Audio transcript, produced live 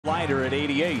slider at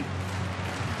 88.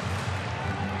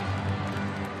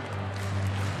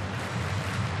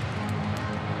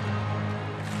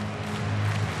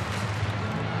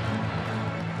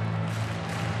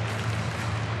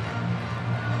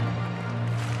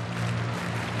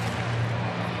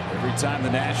 Every time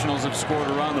the Nationals have scored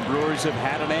a run, the Brewers have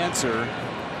had an answer.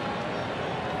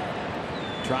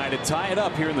 Trying to tie it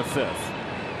up here in the 5th.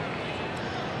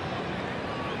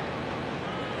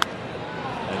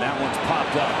 And that one's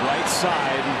popped up right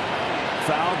side.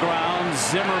 Foul ground.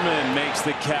 Zimmerman makes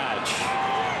the catch.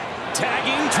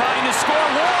 Tagging, trying to score.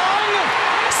 Wong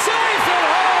safe at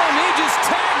home. He just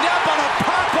tagged up on a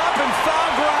pop-up and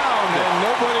foul ground. And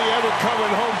nobody ever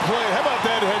coming home plate. How about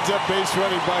that heads-up base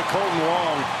running by Kolten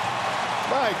Wong?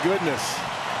 My goodness.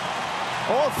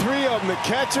 All three of them, the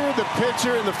catcher, the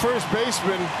pitcher, and the first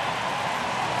baseman,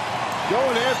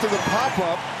 going after the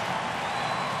pop-up.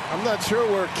 I'm not sure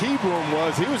where Keyboom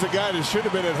was. He was a guy that should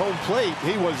have been at home plate.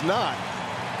 He was not.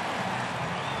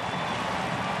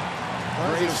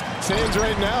 Stands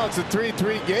right now, it's a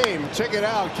 3-3 game. Check it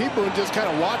out. Keyboom just kind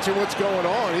of watching what's going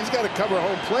on. He's got to cover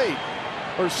home plate,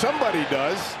 or somebody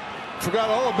does. Forgot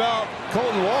all about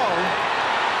Kolten Wong.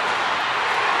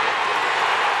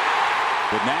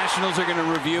 The Nationals are going to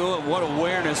review it. What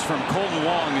awareness from Kolten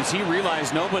Wong as he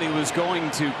realized nobody was going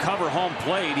to cover home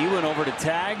plate. He went over to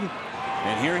tag,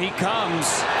 and here he comes.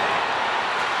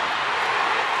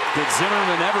 Did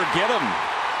Zimmerman ever get him?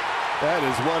 That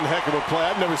is one heck of a play.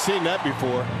 I've never seen that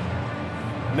before.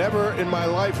 Never in my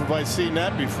life have I seen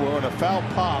that before. On a foul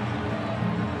pop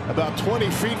about 20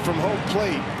 feet from home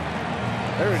plate.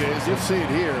 There it is. You'll see it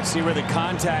here. See where the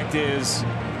contact is.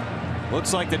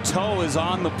 Looks like the toe is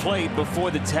on the plate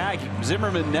before the tag.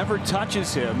 Zimmerman never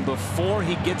touches him before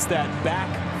he gets that back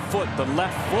foot, the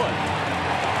left foot.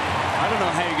 I don't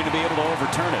know how you're going to be able to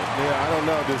overturn it. Yeah, I don't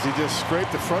know. Does he just scrape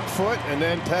the front foot and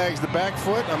then tags the back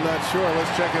foot? I'm not sure.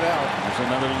 Let's check it out. There's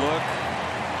another look.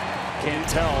 Can't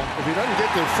tell. If he doesn't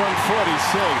get the front foot, he's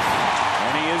safe.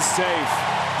 And he is safe.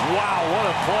 Wow,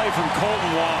 what a play from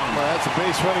Kolten Wong. Well, that's a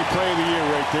base running play of the year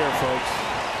right there, folks.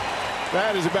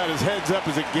 That is about as heads up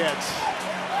as it gets.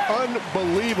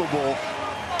 Unbelievable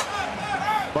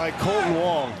by Kolten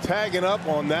Wong, tagging up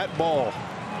on that ball.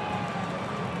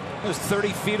 It was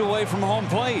 30 feet away from home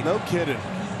plate. No kidding.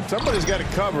 Somebody's got to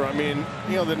cover. I mean,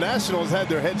 you know, the Nationals had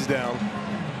their heads down.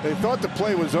 They thought the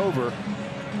play was over.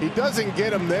 He doesn't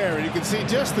get him there, and you can see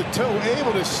just the toe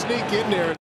able to sneak in there.